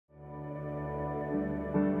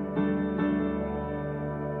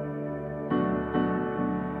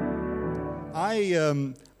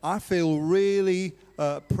I feel really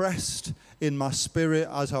pressed in my spirit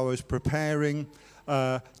as I was preparing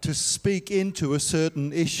to speak into a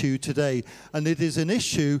certain issue today. And it is an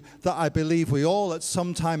issue that I believe we all at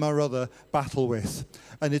some time or other battle with.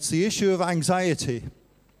 And it's the issue of anxiety.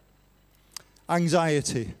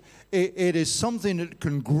 Anxiety. It is something that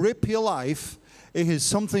can grip your life. It is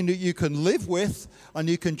something that you can live with, and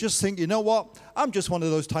you can just think, you know what? I'm just one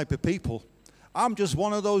of those type of people. I'm just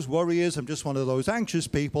one of those worriers. I'm just one of those anxious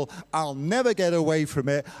people. I'll never get away from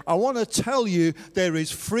it. I want to tell you there is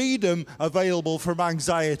freedom available from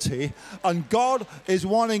anxiety, and God is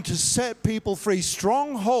wanting to set people free.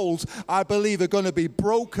 Strongholds, I believe, are going to be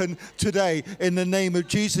broken today in the name of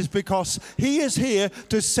Jesus, because He is here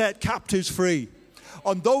to set captives free.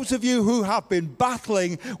 On those of you who have been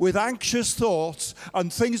battling with anxious thoughts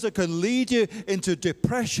and things that can lead you into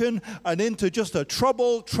depression and into just a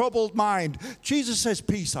troubled mind, Jesus says,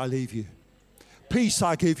 peace I leave you. Peace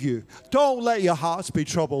I give you. Don't let your hearts be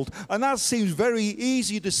troubled. And that seems very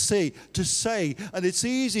easy to say, and it's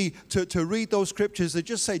easy to read those scriptures that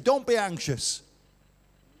just say, don't be anxious.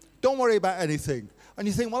 Don't worry about anything. And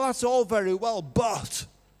you think, well, that's all very well, but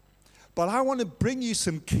I want to bring you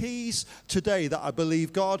some keys today that I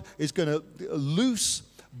believe God is going to loose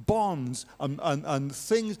bonds and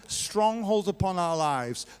things, strongholds upon our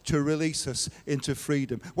lives to release us into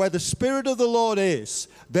freedom. Where the Spirit of the Lord is,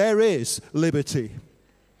 there is liberty.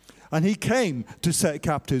 And He came to set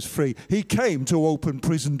captives free. He came to open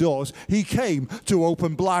prison doors. He came to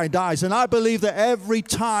open blind eyes. And I believe that every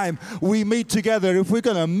time we meet together, if we're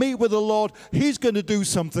going to meet with the Lord, He's going to do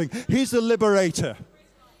something. He's the liberator.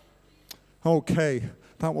 Okay,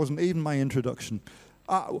 that wasn't even my introduction.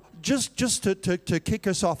 Just to kick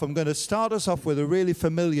us off, I'm going to start us off with a really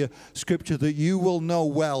familiar scripture that you will know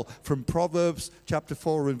well from Proverbs chapter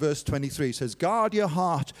 4 and verse 23. It says, guard your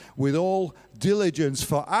heart with all diligence,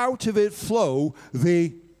 for out of it flow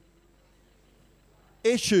the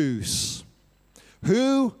issues.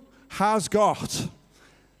 Who has got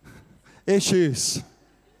issues?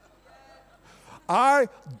 I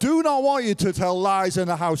do not want you to tell lies in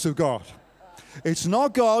the house of God. It's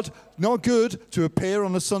not good to appear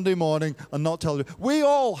on a Sunday morning and not tell you. We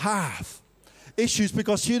all have issues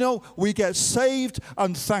because, you know, we get saved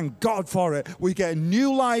and thank God for it. We get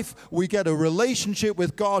new life. We get a relationship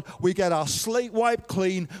with God. We get our slate wiped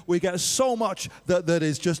clean. We get so much that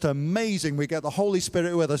is just amazing. We get the Holy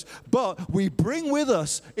Spirit with us. But we bring with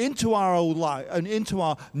us into our old life and into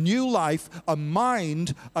our new life a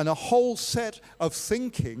mind and a whole set of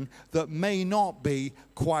thinking that may not be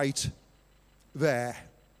quite there.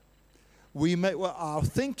 Our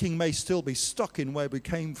thinking may still be stuck in where we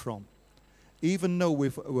came from, even though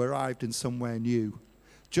we've arrived in somewhere new.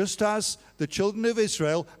 Just as the children of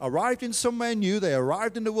Israel arrived in somewhere new, they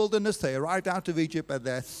arrived in the wilderness, they arrived out of Egypt, but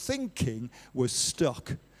their thinking was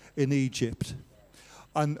stuck in Egypt.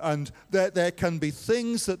 And there can be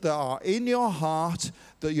things that are in your heart,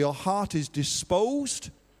 that your heart is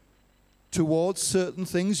disposed towards certain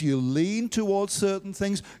things. You lean towards certain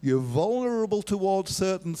things. You're vulnerable towards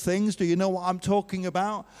certain things. Do you know what I'm talking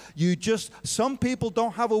about? Some people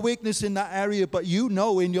don't have a weakness in that area, but you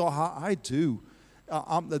know in your heart, I do.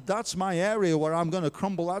 That's my area where I'm going to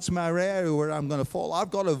crumble. That's my area where I'm going to fall. I've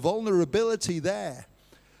got a vulnerability there.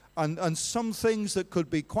 And some things that could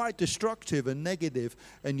be quite destructive and negative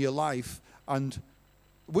in your life. And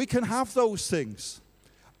we can have those things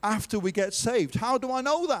after we get saved. How do I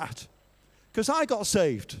know that? Because I got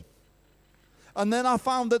saved. And then I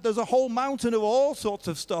found that there's a whole mountain of all sorts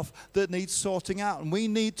of stuff that needs sorting out. And we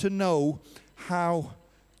need to know how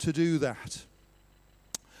to do that.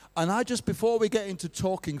 And before we get into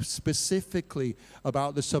talking specifically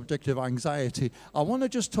about the subject of anxiety, I want to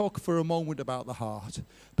just talk for a moment about the heart.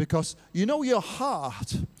 Because, you know, your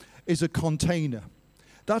heart is a container.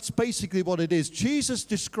 That's basically what it is. Jesus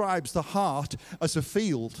describes the heart as a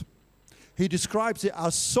field. He describes it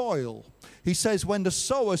as soil. He says when the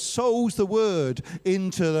sower sows the word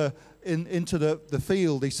into the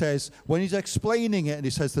field, he says, when he's explaining it, and he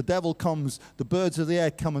says the devil comes, the birds of the air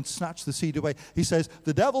come and snatch the seed away. He says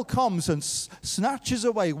the devil comes and snatches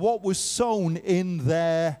away what was sown in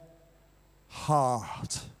their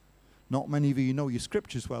heart. Not many of you know your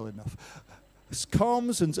scriptures well enough.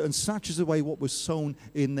 Comes and snatches away what was sown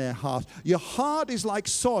in their heart. Your heart is like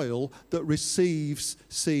soil that receives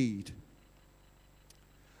seed.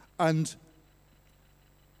 And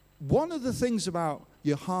one of the things about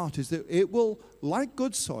your heart is that it will, like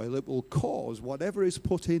good soil, it will cause whatever is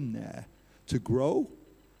put in there to grow,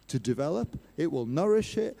 to develop. It will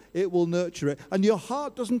nourish it. It will nurture it. And your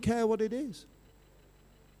heart doesn't care what it is.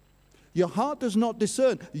 Your heart does not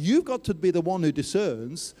discern. You've got to be the one who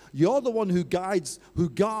discerns. You're the one who guards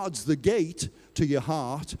the gate to your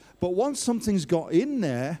heart. But once something's got in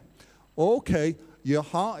there, okay, your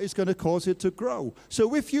heart is going to cause it to grow.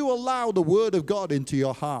 So if you allow the word of God into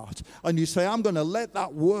your heart and you say, I'm going to let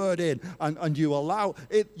that word in, and you allow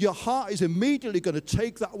it, your heart is immediately going to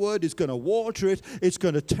take that word, it's going to water it, it's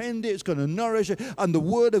going to tend it, it's going to nourish it, and the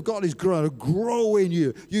word of God is going to grow in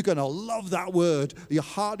you. You're going to love that word. Your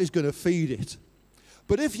heart is going to feed it.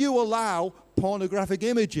 But if you allow pornographic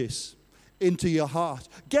images into your heart,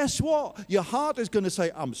 guess what? Your heart is going to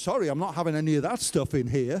say, I'm sorry, I'm not having any of that stuff in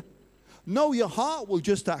here. No, your heart will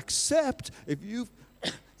just accept, if you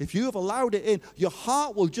have allowed it in, your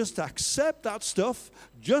heart will just accept that stuff,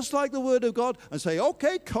 just like the Word of God, and say,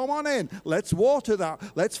 okay, come on in. Let's water that.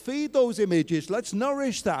 Let's feed those images. Let's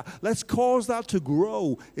nourish that. Let's cause that to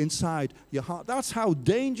grow inside your heart. That's how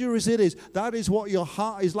dangerous it is. That is what your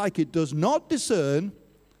heart is like. It does not discern,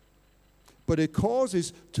 but it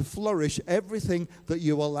causes to flourish everything that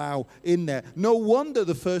you allow in there. No wonder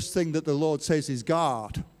the first thing that the Lord says is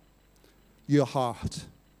guard your heart,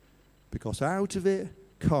 because out of it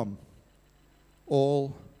come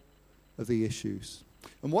all of the issues.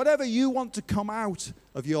 And whatever you want to come out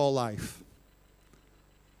of your life,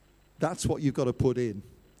 that's what you've got to put in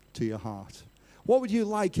to your heart. What would you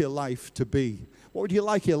like your life to be? What would you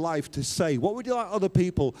like your life to say? What would you like other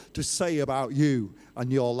people to say about you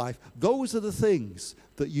and your life? Those are the things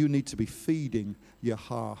that you need to be feeding your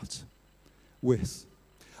heart with.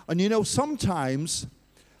 And you know, sometimes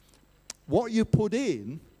what you put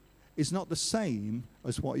in is not the same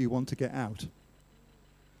as what you want to get out.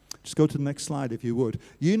 Just go to the next slide if you would.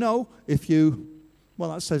 You know,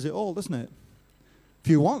 well, that says it all, doesn't it? If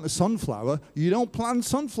you want the sunflower, you don't plant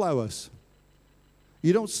sunflowers.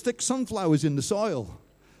 You don't stick sunflowers in the soil.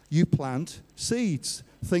 You plant seeds,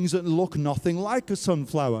 things that look nothing like a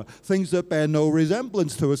sunflower, things that bear no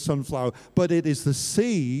resemblance to a sunflower, but it is the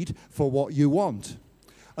seed for what you want.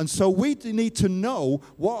 And so we need to know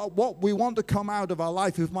what we want to come out of our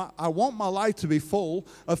life. If I want my life to be full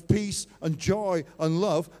of peace and joy and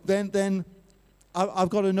love, then I've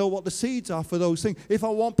got to know what the seeds are for those things. If I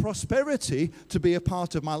want prosperity to be a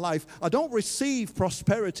part of my life, I don't receive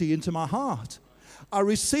prosperity into my heart. I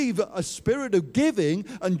receive a spirit of giving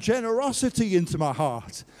and generosity into my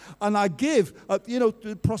heart. And I give,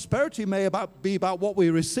 prosperity may be about what we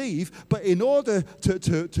receive, but in order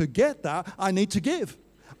to get that, I need to give.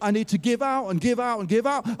 I need to give out and give out and give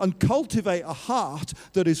out and cultivate a heart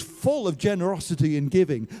that is full of generosity and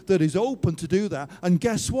giving, that is open to do that. And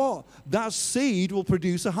guess what? That seed will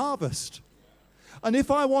produce a harvest. And if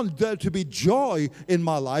I want there to be joy in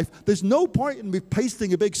my life, there's no point in me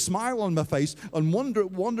pasting a big smile on my face and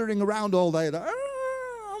wandering around all day like,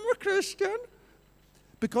 I'm a Christian.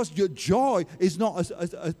 Because your joy is not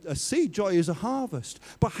a seed, joy is a harvest.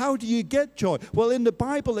 But how do you get joy? Well, in the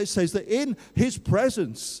Bible it says that in His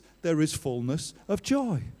presence there is fullness of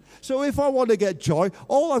joy. So if I want to get joy,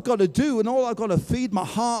 all I've got to do and all I've got to feed my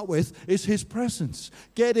heart with is His presence.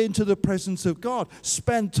 Get into the presence of God.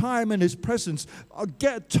 Spend time in His presence.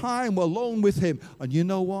 Get time alone with Him. And you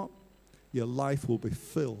know what? Your life will be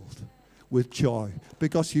filled with joy.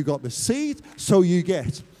 Because you got the seed, so you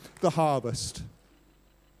get the harvest.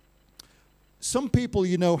 Some people,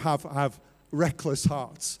 have reckless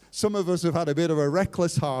hearts. Some of us have had a bit of a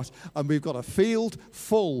reckless heart, and we've got a field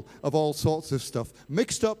full of all sorts of stuff,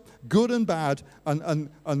 mixed up, good and bad, and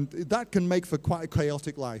that can make for quite a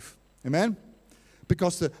chaotic life. Amen?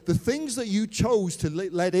 Because the things that you chose to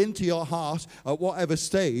let into your heart at whatever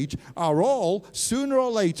stage are all, sooner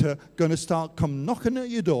or later, going to come knocking at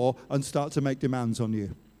your door and start to make demands on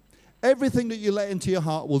you. Everything that you let into your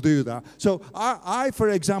heart will do that. So I, for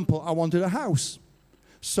example, I wanted a house.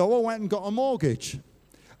 So I went and got a mortgage.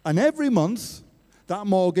 And every month, that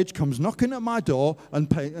mortgage comes knocking at my door and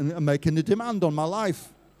making a demand on my life.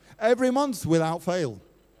 Every month without fail.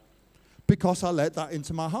 Because I let that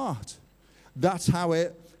into my heart. That's how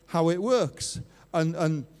it works.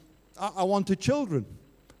 And I wanted children.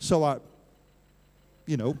 So I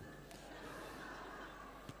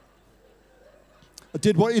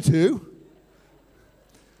did what you do.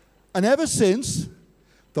 And ever since,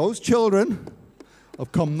 those children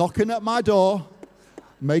have come knocking at my door,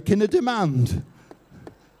 making a demand.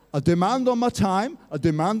 A demand on my time, a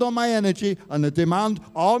demand on my energy, and a demand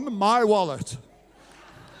on my wallet.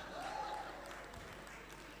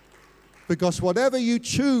 Because whatever you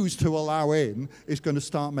choose to allow in is going to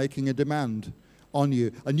start making a demand on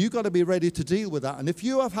you. And you've got to be ready to deal with that. And if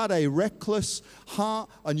you have had a reckless heart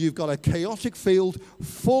and you've got a chaotic field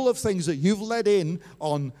full of things that you've let in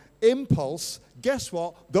on impulse, guess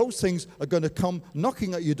what? Those things are going to come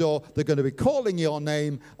knocking at your door. They're going to be calling your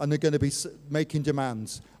name, and they're going to be making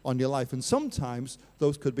demands on your life. And sometimes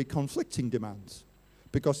those could be conflicting demands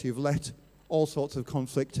because you've let all sorts of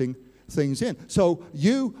conflicting things in. So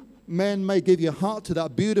you men may give your heart to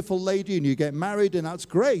that beautiful lady, and you get married, and that's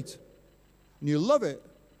great. And you love it.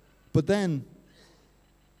 But then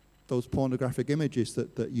those pornographic images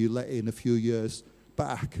that you let in a few years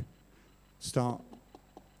back start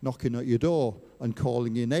knocking at your door and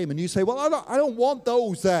calling your name. And you say, well, I don't want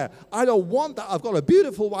those there. I don't want that. I've got a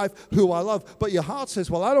beautiful wife who I love. But your heart says,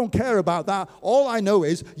 well, I don't care about that. All I know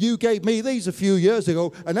is you gave me these a few years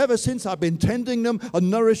ago, and ever since I've been tending them and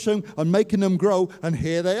nourishing them and making them grow, and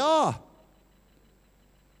here they are.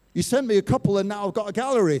 You sent me a couple, and now I've got a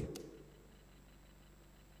gallery.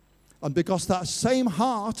 And because that same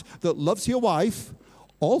heart that loves your wife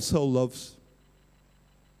also loves,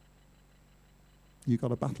 you've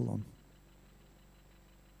got a battle on.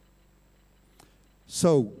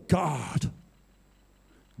 So guard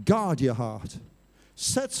your heart.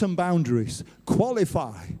 Set some boundaries.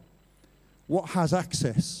 Qualify what has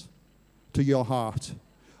access to your heart.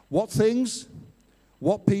 What things,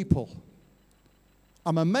 what people.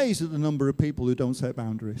 I'm amazed at the number of people who don't set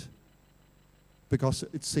boundaries, because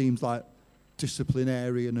it seems like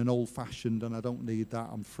disciplinarian and old-fashioned, and I don't need that,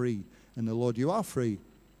 I'm free. And the Lord, you are free.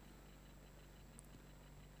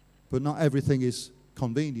 But not everything is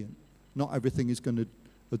convenient. Not everything is going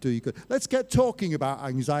to do you good. Let's get talking about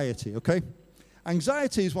anxiety, okay?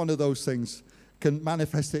 Anxiety is one of those things, can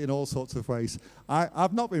manifest it in all sorts of ways.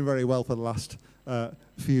 I've not been very well for the last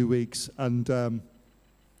few weeks, and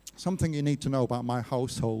something you need to know about my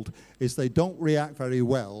household is they don't react very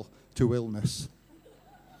well to illness.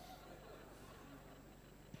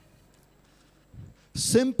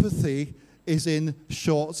 Sympathy is in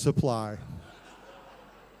short supply.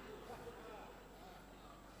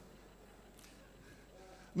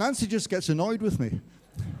 Nancy just gets annoyed with me.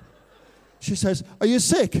 She says, are you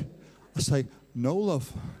sick? I say, no,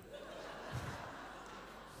 love.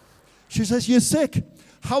 She says, you're sick.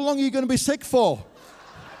 How long are you going to be sick for?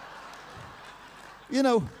 You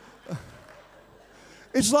know,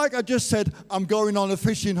 it's like I just said, I'm going on a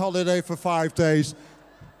fishing holiday for 5 days.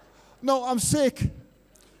 No, I'm sick.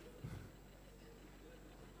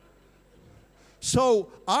 So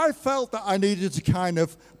I felt that I needed to kind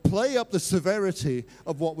of play up the severity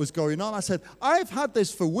of what was going on. I said, I've had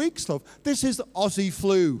this for weeks, love. This is the Aussie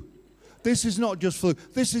flu. This is not just flu.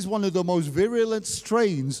 This is one of the most virulent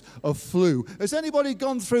strains of flu. Has anybody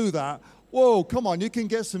gone through that? Whoa, come on, you can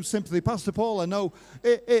get some sympathy. Pastor Paul, I know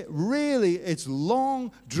it's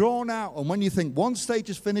long, drawn out. And when you think one stage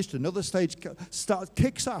is finished, another stage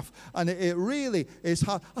kicks off. And it really is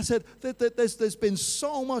hard. I said, there's been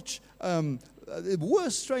so much, the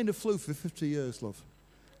worst strain of flu for 50 years, love.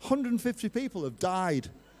 150 people have died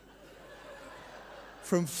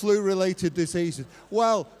from flu-related diseases.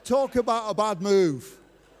 Well, talk about a bad move.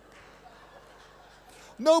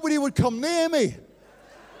 Nobody would come near me.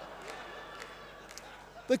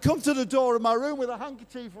 They come to the door of my room with a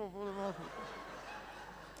handkerchief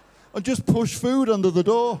and just push food under the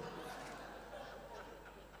door.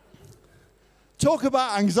 Talk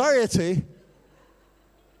about anxiety.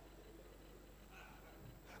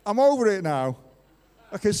 I'm over it now.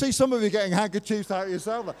 I can see some of you getting handkerchiefs out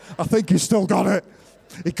yourself. I think he's still got it.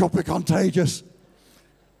 It could be contagious.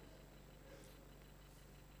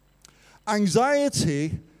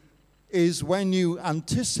 Anxiety is when you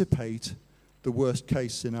anticipate the worst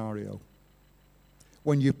case scenario.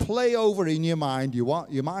 When you play over in your mind,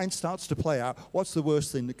 your mind starts to play out, what's the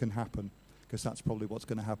worst thing that can happen? Because that's probably what's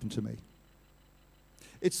going to happen to me.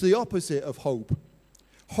 It's the opposite of hope.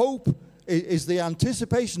 Hope is the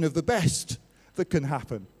anticipation of the best that can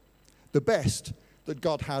happen, the best that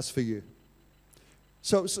God has for you.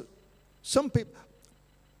 So some people,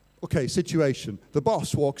 okay, situation. The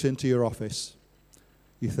boss walks into your office.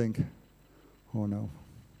 You think, oh no.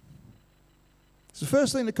 It's the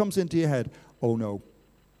first thing that comes into your head. Oh no.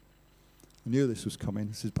 I knew this was coming.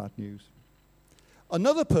 This is bad news.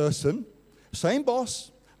 Another person, same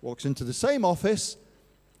boss, walks into the same office.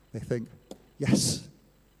 They think, yes,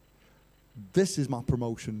 this is my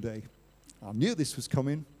promotion day. I knew this was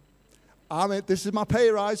coming. This is my pay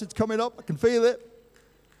rise. It's coming up. I can feel it.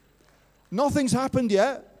 Nothing's happened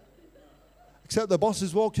yet, except the boss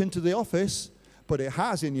has walked into the office, but it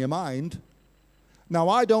has in your mind. Now,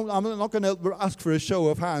 I'm not going to ask for a show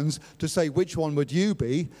of hands to say which one would you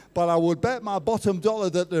be, but I would bet my bottom dollar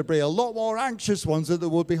that there'd be a lot more anxious ones than there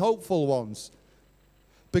would be hopeful ones.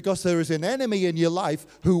 Because there is an enemy in your life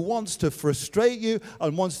who wants to frustrate you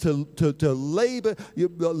and wants to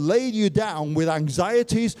lay you down with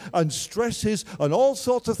anxieties and stresses and all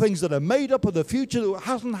sorts of things that are made up of the future that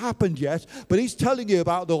hasn't happened yet. But he's telling you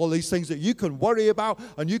about all these things that you can worry about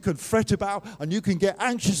and you can fret about and you can get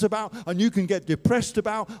anxious about and you can get depressed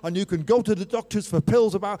about and you can go to the doctors for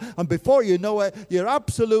pills about. And before you know it, you're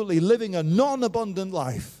absolutely living a non-abundant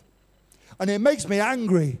life. And it makes me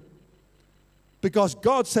angry. Because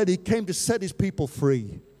God said he came to set his people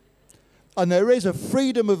free. And there is a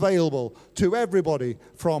freedom available to everybody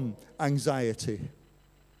from anxiety.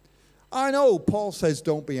 I know Paul says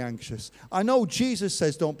don't be anxious. I know Jesus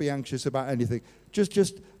says don't be anxious about anything. Just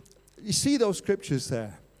you see those scriptures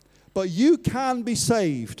there. But you can be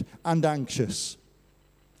saved and anxious.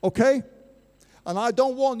 Okay? And I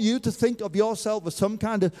don't want you to think of yourself as some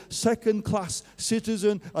kind of second-class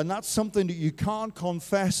citizen, and that's something that you can't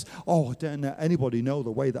confess. Oh, don't anybody know the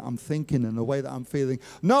way that I'm thinking and the way that I'm feeling?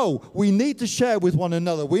 No, we need to share with one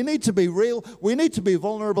another. We need to be real. We need to be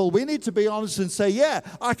vulnerable. We need to be honest and say, yeah,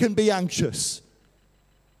 I can be anxious.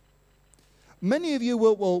 Many of you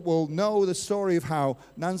will know the story of how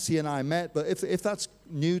Nancy and I met, but if that's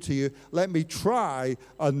new to you, let me try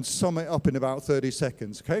and sum it up in about 30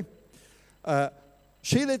 seconds, okay?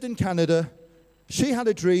 She lived in Canada. She had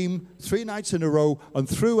a dream 3 nights in a row, and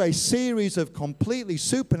through a series of completely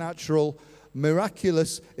supernatural,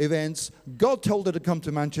 miraculous events, God told her to come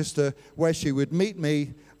to Manchester where she would meet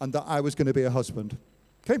me and that I was going to be her husband.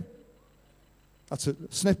 Okay? That's a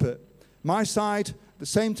snippet. My side, the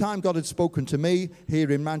same time God had spoken to me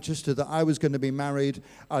here in Manchester that I was going to be married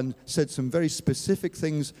and said some very specific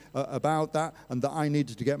things about that and that I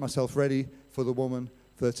needed to get myself ready for the woman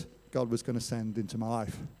that God was going to send into my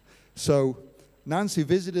life. So Nancy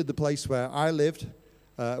visited the place where I lived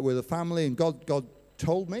with a family, and God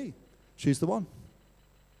told me, she's the one.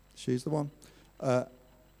 She's the one.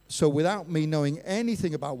 So without me knowing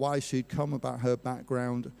anything about why she'd come, about her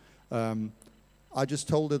background, I just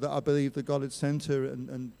told her that I believed that God had sent her,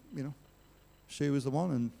 and you know, she was the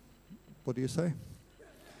one. And what do you say?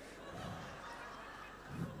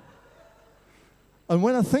 And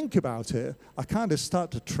when I think about it, I kind of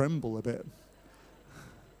start to tremble a bit.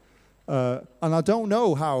 And I don't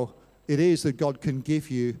know how it is that God can give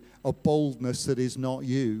you a boldness that is not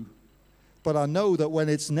you. But I know that when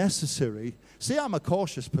it's necessary, see, I'm a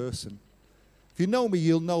cautious person. If you know me,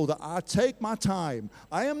 you'll know that I take my time.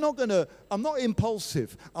 I'm not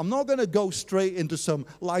impulsive. I'm not going to go straight into some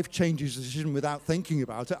life-changing decision without thinking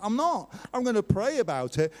about it. I'm not. I'm going to pray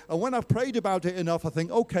about it. And when I've prayed about it enough, I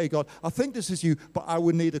think, okay, God, I think this is you, but I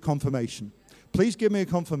would need a confirmation. Please give me a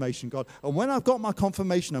confirmation, God. And when I've got my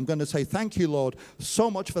confirmation, I'm going to say, thank you, Lord, so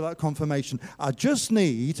much for that confirmation. I just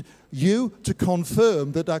need you to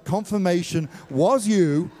confirm that that confirmation was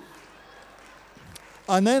you.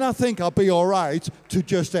 And then I think I'll be all right to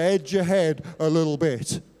just edge ahead a little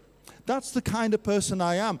bit. That's the kind of person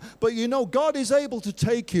I am. But you know, God is able to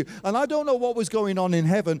take you. And I don't know what was going on in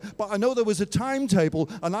heaven, but I know there was a timetable,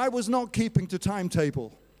 and I was not keeping to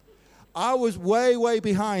timetable. I was way, way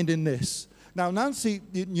behind in this. Now, Nancy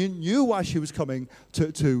knew why she was coming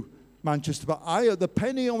to Manchester, but the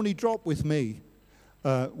penny only dropped with me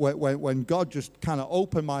when God just kind of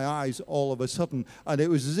opened my eyes all of a sudden. And it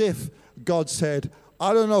was as if God said,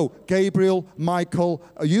 I don't know, Gabriel, Michael,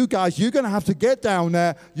 you guys, you're going to have to get down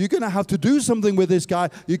there. You're going to have to do something with this guy.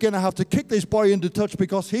 You're going to have to kick this boy into touch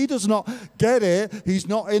because he does not get it. He's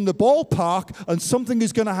not in the ballpark, and something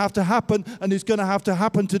is going to have to happen, and it's going to have to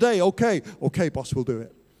happen today. Okay, boss, we'll do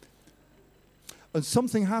it. And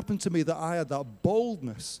something happened to me that I had that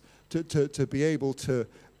boldness to be able to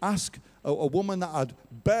ask a woman that I'd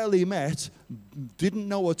barely met, didn't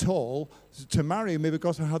know at all, to marry me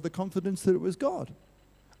because I had the confidence that it was God.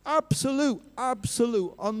 Absolute,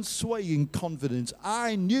 unswaying confidence.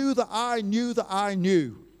 I knew that I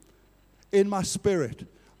knew in my spirit.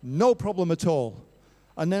 No problem at all.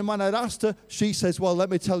 And then when I'd asked her, she says, well, let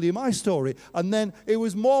me tell you my story. And then it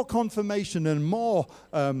was more confirmation and more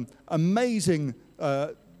amazing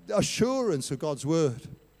assurance of God's word.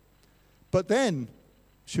 But then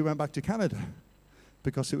she went back to Canada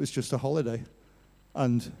because it was just a holiday.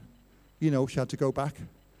 And, you know, she had to go back.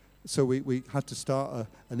 So we had to start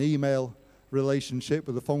an email relationship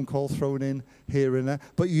with a phone call thrown in here and there.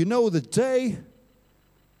 But you know, the day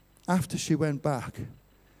after she went back,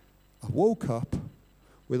 I woke up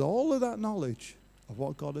with all of that knowledge of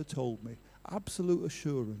what God had told me, absolute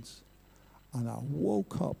assurance. And I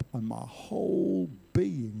woke up and my whole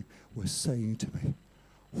being was saying to me,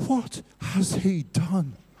 what has he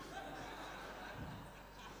done?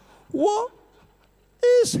 What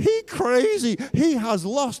Is he crazy? He has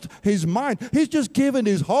lost his mind. He's just given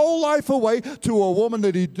his whole life away to a woman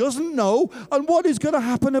that he doesn't know. And what is going to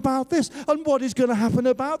happen about this? And what is going to happen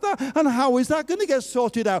about that? And how is that going to get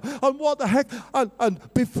sorted out? And what the heck?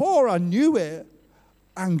 And before I knew it,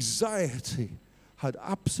 anxiety had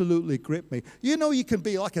absolutely gripped me. You know, you can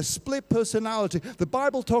be like a split personality. The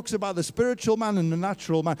Bible talks about the spiritual man and the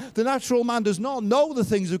natural man. The natural man does not know the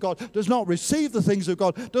things of God, does not receive the things of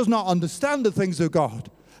God, does not understand the things of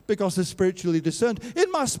God, because they're spiritually discerned.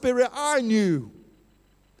 In my spirit, I knew.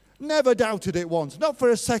 Never doubted it once. Not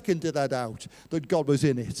for a second did I doubt that God was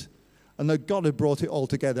in it and that God had brought it all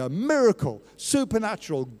together. A miracle,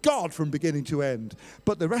 supernatural, God from beginning to end.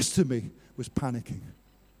 But the rest of me was panicking.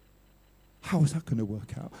 How is that going to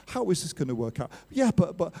work out? How is this going to work out? Yeah,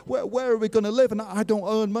 but where are we going to live? And I don't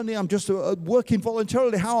earn money. I'm just working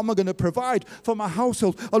voluntarily. How am I going to provide for my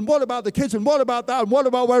household? And what about the kids? And what about that? And what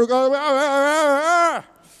about where we're going?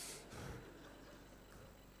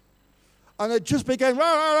 And it just began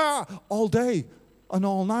all day and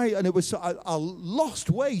all night. And it was, I lost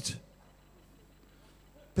weight.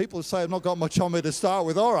 People say I've not got much on me to start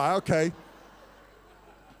with. All right, okay.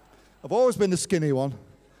 I've always been the skinny one.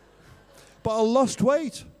 But I lost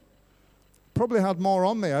weight. Probably had more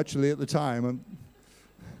on me, actually, at the time.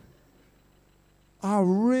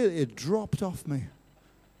 And it dropped off me.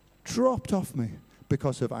 Dropped off me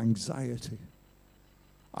because of anxiety.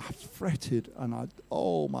 I fretted and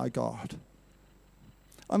oh my God.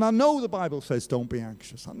 And I know the Bible says don't be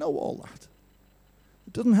anxious. I know all that.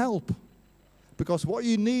 It doesn't help. Because what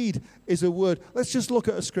you need is a word. Let's just look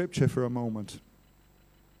at a scripture for a moment.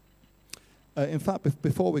 In fact,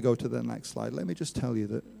 before we go to the next slide, let me just tell you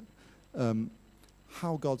that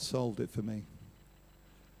how God solved it for me.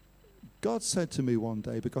 God said to me one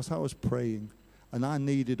day, because I was praying and I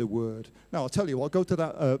needed a word. Now, I'll tell you what, go to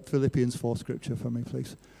that Philippians 4 scripture for me,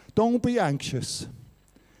 please. Don't be anxious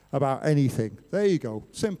about anything. There you go.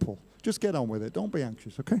 Simple. Just get on with it. Don't be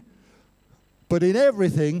anxious, okay? But in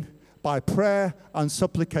everything, by prayer and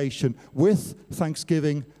supplication, with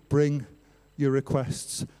thanksgiving, bring your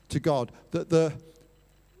requests to God.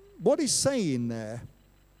 What he's saying there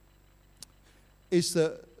is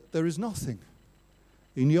that there is nothing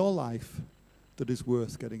in your life that is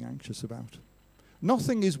worth getting anxious about.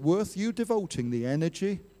 Nothing is worth you devoting the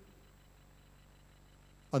energy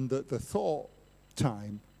and the thought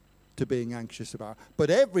time to being anxious about.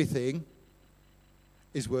 But everything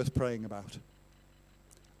is worth praying about.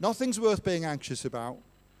 Nothing's worth being anxious about,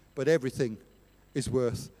 but everything is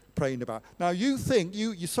worth praying about. Now you think,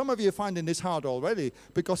 some of you are finding this hard already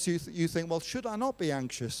because you think, well, should I not be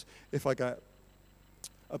anxious if I get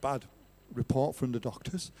a bad report from the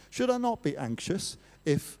doctors? Should I not be anxious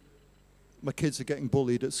if my kids are getting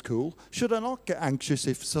bullied at school? Should I not get anxious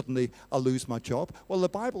if suddenly I lose my job? Well, the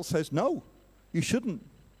Bible says no, you shouldn't.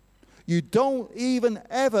 You don't even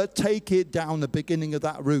ever take it down the beginning of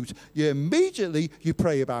that route. You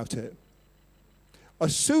pray about it.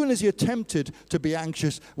 As soon as you're tempted to be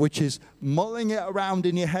anxious, which is mulling it around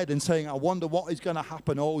in your head and saying, I wonder what is going to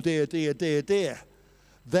happen, oh dear, dear, dear, dear,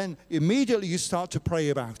 then immediately you start to pray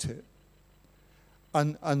about it.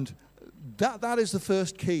 And that is the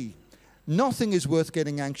first key. Nothing is worth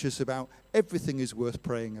getting anxious about. Everything is worth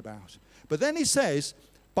praying about. But then he says,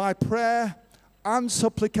 by prayer and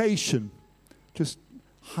supplication. Just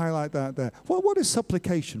highlight that there. Well, what is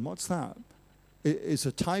supplication? What's that? It's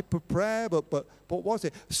a type of prayer, but what's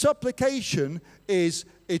it? Supplication it's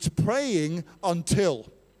praying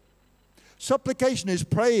until. Supplication is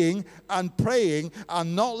praying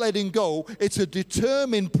and not letting go. It's a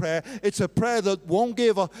determined prayer. It's a prayer that won't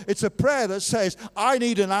give up. It's a prayer that says, I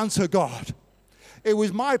need an answer, God. It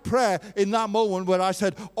was my prayer in that moment when I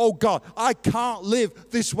said, oh God, I can't live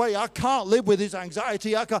this way. I can't live with this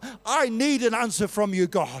anxiety. I need an answer from you,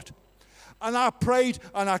 God. And I prayed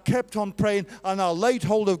and I kept on praying and I laid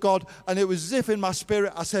hold of God, and it was as if in my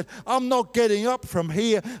spirit I said, I'm not getting up from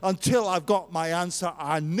here until I've got my answer.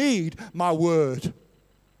 I need my word.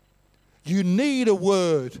 You need a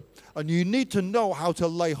word, and you need to know how to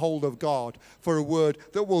lay hold of God for a word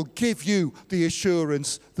that will give you the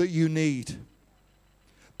assurance that you need.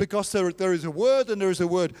 Because there is a word and there is a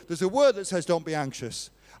word. There's a word that says don't be anxious.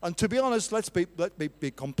 And to be honest, let me be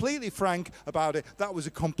completely frank about it. That was a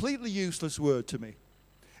completely useless word to me.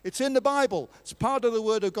 It's in the Bible. It's part of the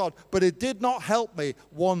Word of God. But it did not help me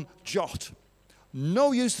one jot.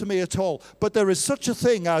 No use to me at all. But there is such a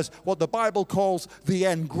thing as what the Bible calls the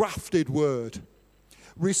engrafted word.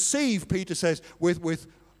 Receive, Peter says, with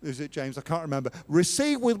is it James? I can't remember.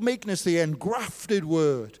 Receive with meekness the engrafted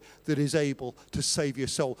word that is able to save your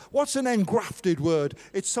soul. What's an engrafted word?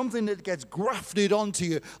 It's something that gets grafted onto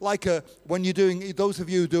you. Like when you're doing, those of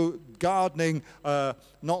you who do gardening,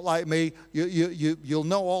 not like me, you'll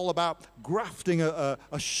know all about grafting a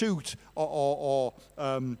shoot or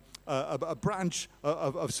a branch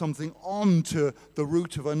of something onto the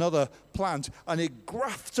root of another plant, and it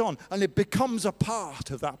grafts on and it becomes a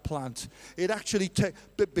part of that plant. It actually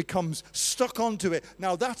becomes stuck onto it.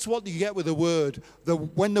 Now that's what you get with the word.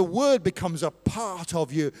 When the word becomes a part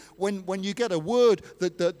of you, when you get a word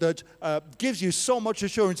that gives you so much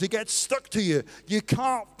assurance, it gets stuck to you. You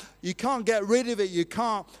can't get rid of it.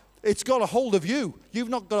 It's got a hold of you. You've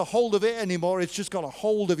not got a hold of it anymore. It's just got a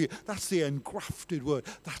hold of you. That's the engrafted word.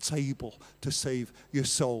 That's able to save your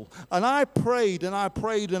soul. And I prayed and I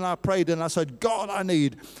prayed and I prayed and I said, God, I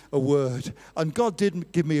need a word. And God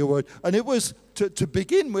didn't give me a word. And it was, to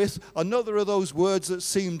begin with, another of those words that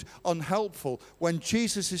seemed unhelpful when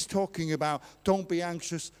Jesus is talking about, don't be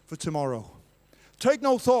anxious for tomorrow. Take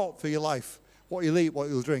no thought for your life, what you'll eat, what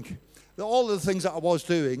you'll drink. All of the things that I was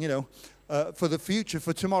doing, for the future,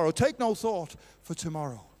 for tomorrow. Take no thought for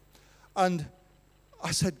tomorrow. And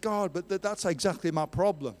I said, God, but that's exactly my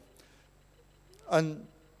problem. And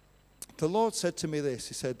the Lord said to me this.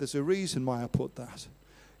 He said, there's a reason why I put that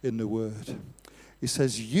in the word. He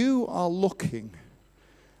says, you are looking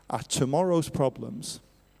at tomorrow's problems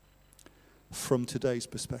from today's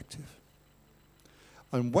perspective.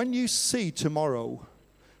 And when you see tomorrow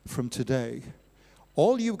from today,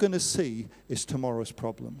 all you're going to see is tomorrow's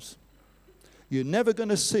problems. You're never going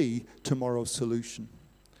to see tomorrow's solution,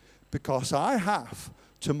 because I have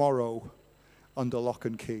tomorrow under lock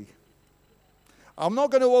and key. I'm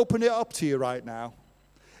not going to open it up to you right now.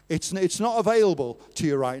 It's not available to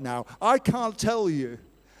you right now. I can't tell you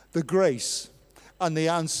the grace and the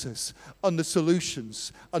answers and the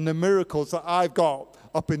solutions and the miracles that I've got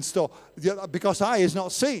up in store, because eye is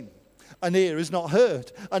not seen and ear is not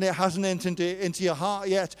heard, and it hasn't entered into your heart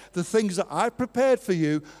yet the things that I've prepared for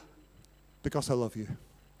you, because I love you.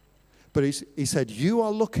 But he said, you are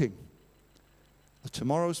looking at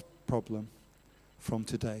tomorrow's problem from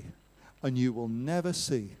today, and you will never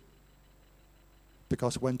see.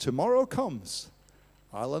 Because when tomorrow comes,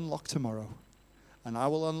 I'll unlock tomorrow, and I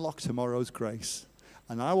will unlock tomorrow's grace,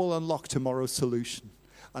 and I will unlock tomorrow's solution,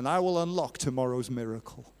 and I will unlock tomorrow's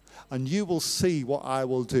miracle. And you will see what I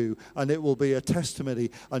will do, and it will be a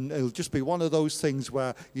testimony, and it'll just be one of those things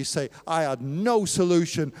where you say, I had no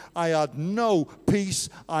solution, I had no peace,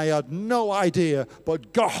 I had no idea,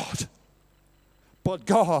 but God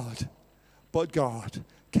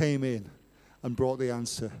came in and brought the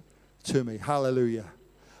answer to me. Hallelujah.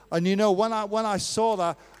 And when I saw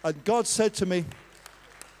that, and God said to me,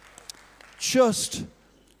 just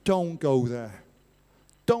don't go there.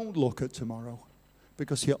 Don't look at tomorrow.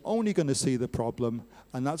 Because you're only going to see the problem,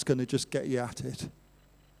 and that's going to just get you at it.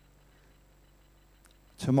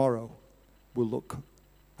 Tomorrow will look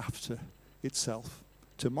after itself.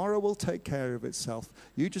 Tomorrow will take care of itself.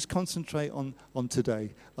 You just concentrate on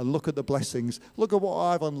today and look at the blessings. Look at what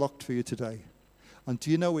I've unlocked for you today. And do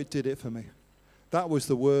you know it did it for me? That was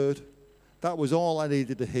the word. That was all I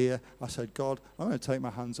needed to hear. I said, God, I'm going to take my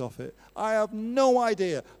hands off it. I have no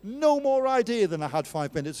idea, no more idea than I had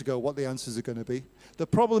 5 minutes ago what the answers are going to be. The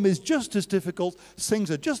problem is just as difficult. Things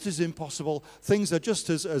are just as impossible. Things are just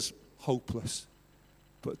as hopeless.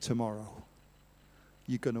 But tomorrow,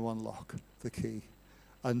 you're going to unlock the key.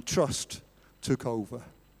 And trust took over.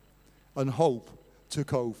 And hope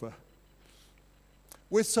took over.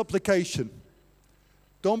 With supplication.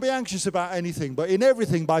 Don't be anxious about anything, but in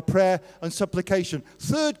everything by prayer and supplication.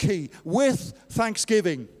 Third key, with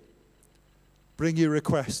thanksgiving. Bring your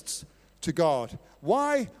requests to God.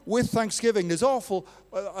 Why with thanksgiving? There's often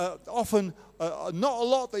not a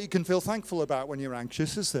lot that you can feel thankful about when you're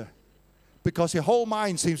anxious, is there? Because your whole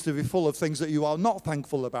mind seems to be full of things that you are not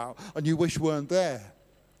thankful about and you wish weren't there.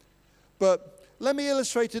 But let me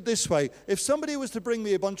illustrate it this way. If somebody was to bring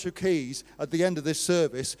me a bunch of keys at the end of this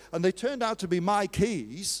service and they turned out to be my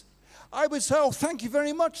keys, I would say, oh, thank you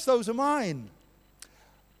very much, those are mine.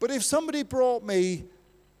 But if somebody brought me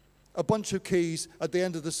a bunch of keys at the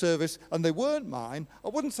end of the service and they weren't mine, I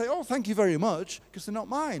wouldn't say, oh, thank you very much, because they're not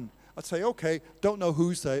mine. I'd say, okay, don't know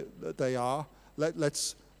whose they are.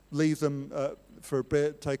 Let's leave them for a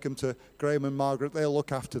bit, take them to Graham and Margaret. They'll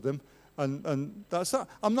look after them. And that's that.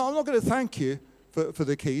 I'm not going to thank you for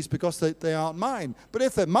the keys because they aren't mine. But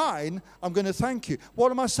if they're mine, I'm going to thank you.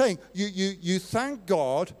 What am I saying? You thank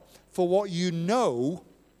God for what you know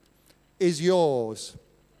is yours.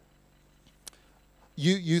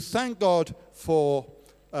 You thank God for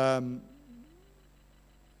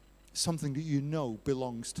something that you know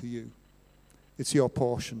belongs to you. It's your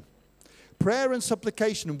portion. Prayer and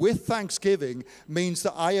supplication with thanksgiving means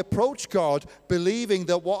that I approach God believing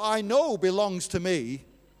that what I know belongs to me,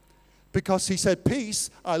 because he said, peace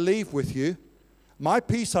I leave with you. My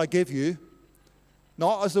peace I give you,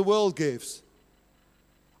 not as the world gives.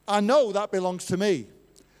 I know that belongs to me.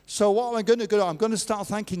 So what am I going to do? I'm going to start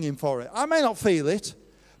thanking him for it. I may not feel it,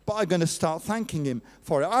 but I'm going to start thanking him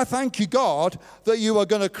for it. I thank you, God, that you are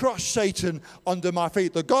going to crush Satan under my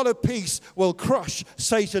feet. The God of peace will crush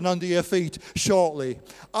Satan under your feet shortly.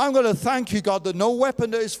 I'm going to thank you, God, that no weapon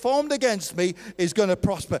that is formed against me is going to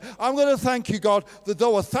prosper. I'm going to thank you, God, that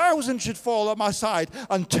though 1,000 should fall at my side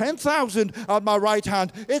and 10,000 at my right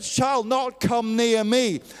hand, it shall not come near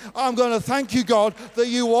me. I'm going to thank you, God, that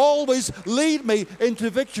you always lead me into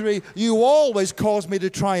victory. You always cause me to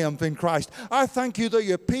triumph in Christ. I thank you that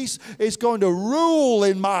your peace is going to rule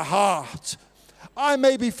in my heart. I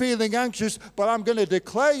may be feeling anxious, but I'm going to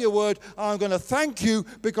declare your word. I'm going to thank you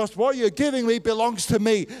because what you're giving me belongs to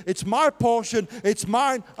me. It's my portion, it's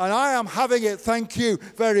mine, and I am having it. Thank you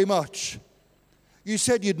very much. You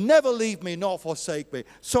said you'd never leave me nor forsake me,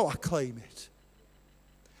 so I claim it.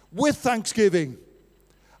 With thanksgiving.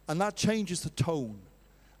 And that changes the tone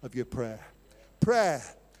of your prayer. Prayer,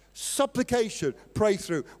 supplication, pray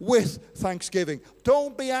through with thanksgiving.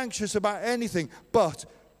 Don't be anxious about anything, but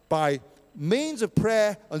by means of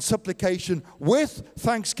prayer and supplication with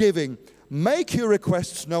thanksgiving, make your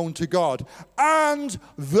requests known to God, and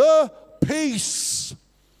the peace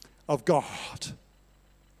of God,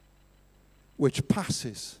 which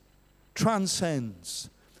passes, transcends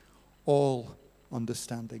all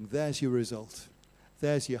understanding. There's your result.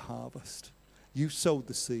 There's your harvest. You sowed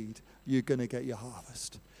the seed. You're going to get your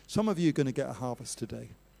harvest. Some of you are going to get a harvest today.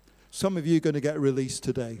 Some of you are going to get released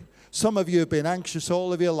today. Some of you have been anxious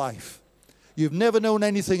all of your life. You've never known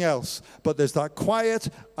anything else, but there's that quiet,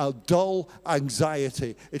 dull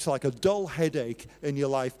anxiety. It's like a dull headache in your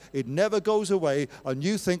life. It never goes away, and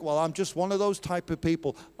you think, well, I'm just one of those type of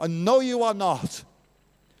people. And no, you are not.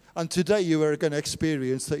 And today you are going to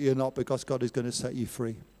experience that you're not, because God is going to set you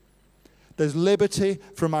free. There's liberty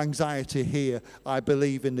from anxiety here, I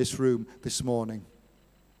believe, in this room this morning.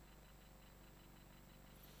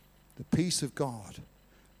 The peace of God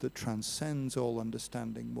that transcends all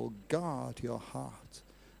understanding will guard your heart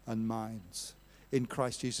and minds in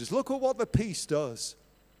Christ Jesus. Look at what the peace does.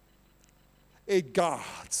 It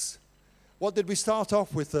guards. What did we start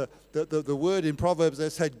off with? The word in Proverbs that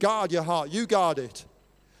said, guard your heart, you guard it.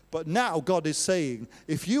 But now God is saying,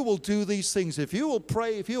 if you will do these things, if you will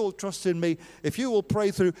pray, if you will trust in me, if you will pray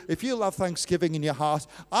through, if you'll have thanksgiving in your heart,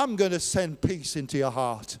 I'm going to send peace into your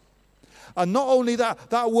heart. And not only that,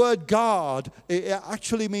 that word guard, it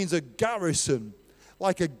actually means a garrison,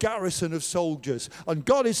 like a garrison of soldiers. And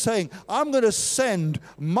God is saying, I'm going to send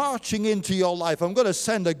marching into your life. I'm going to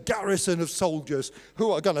send a garrison of soldiers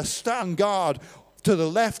who are going to stand guard to the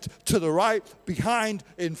left, to the right, behind,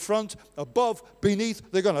 in front, above, beneath.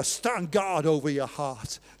 They're going to stand guard over your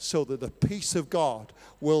heart so that the peace of God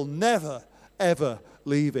will never, ever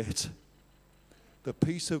leave it. The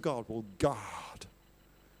peace of God will guard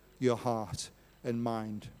your heart and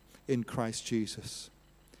mind in Christ Jesus.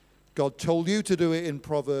 God told you to do it in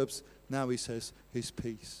Proverbs. Now he says his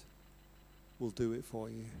peace will do it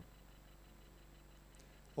for you.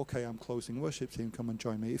 Okay, I'm closing. Worship team, come and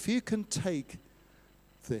join me. If you can take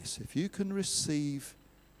this, if you can receive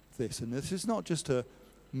this, and this is not just a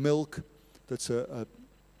milk that's a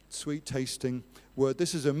sweet tasting word.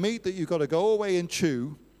 This is a meat that you've got to go away and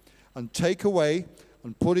chew and take away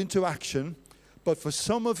and put into action. But for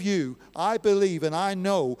some of you, I believe and I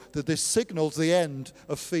know that this signals the end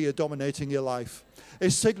of fear dominating your life.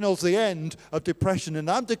 It signals the end of depression. And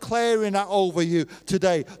I'm declaring that over you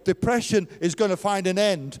today. Depression is going to find an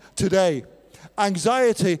end today.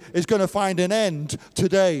 Anxiety is going to find an end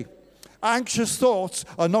today. Anxious thoughts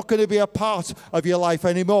are not going to be a part of your life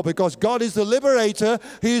anymore, because God is the liberator.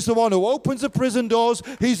 He's the one who opens the prison doors.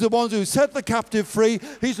 He's the one who set the captive free.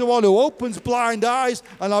 He's the one who opens blind eyes.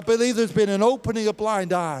 And I believe there's been an opening of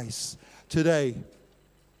blind eyes today.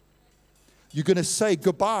 You're going to say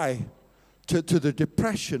goodbye to the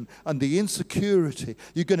depression and the insecurity.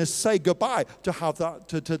 You're going to say goodbye to have that,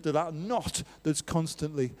 to that knot that's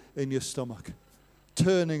constantly in your stomach,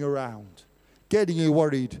 turning around, getting you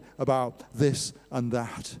worried about this and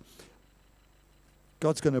that.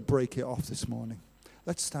 God's going to break it off this morning.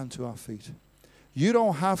 Let's stand to our feet. You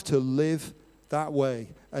don't have to live that way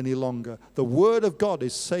any longer. The Word of God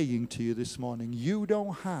is saying to you this morning, you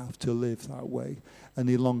don't have to live that way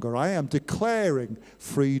any longer. I am declaring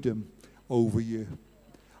freedom over you.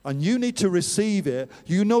 And you need to receive it.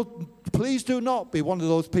 Please do not be one of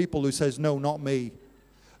those people who says, no, not me.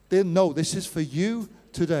 No, this is for you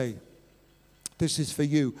today. This is for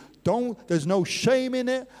you. There's no shame in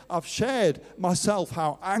it. I've shared myself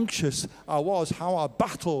how anxious I was, how I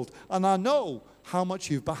battled. And I know how much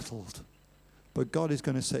you've battled. But God is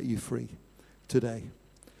going to set you free today.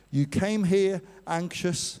 You came here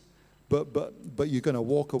anxious, but you're going to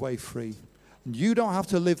walk away free. You don't have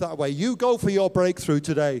to live that way. You go for your breakthrough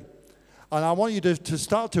today. And I want you to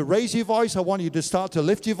start to raise your voice. I want you to start to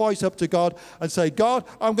lift your voice up to God and say, God,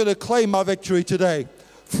 I'm going to claim my victory today.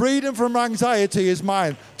 Freedom from anxiety is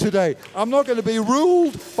mine today. I'm not going to be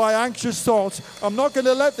ruled by anxious thoughts. I'm not going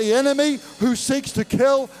to let the enemy who seeks to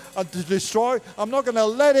kill and to destroy, I'm not going to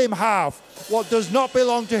let him have what does not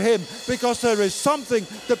belong to him, because there is something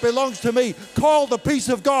that belongs to me called the peace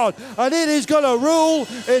of God, and it is going to rule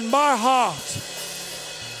in my heart.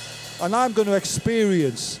 And I'm going to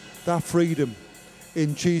experience that freedom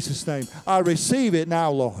in Jesus' name. I receive it now,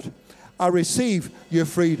 Lord. I receive your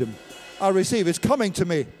freedom. I receive. It's coming to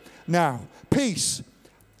me now. Peace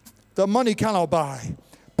that money cannot buy.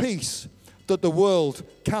 Peace that the world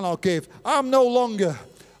cannot give. I'm no longer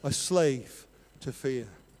a slave to fear.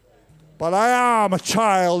 But I am a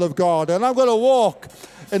child of God. And I'm going to walk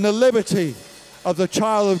in the liberty of the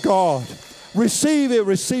child of God. Receive it.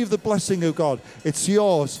 Receive the blessing of God. It's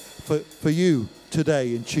yours for you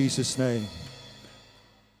today in Jesus' name.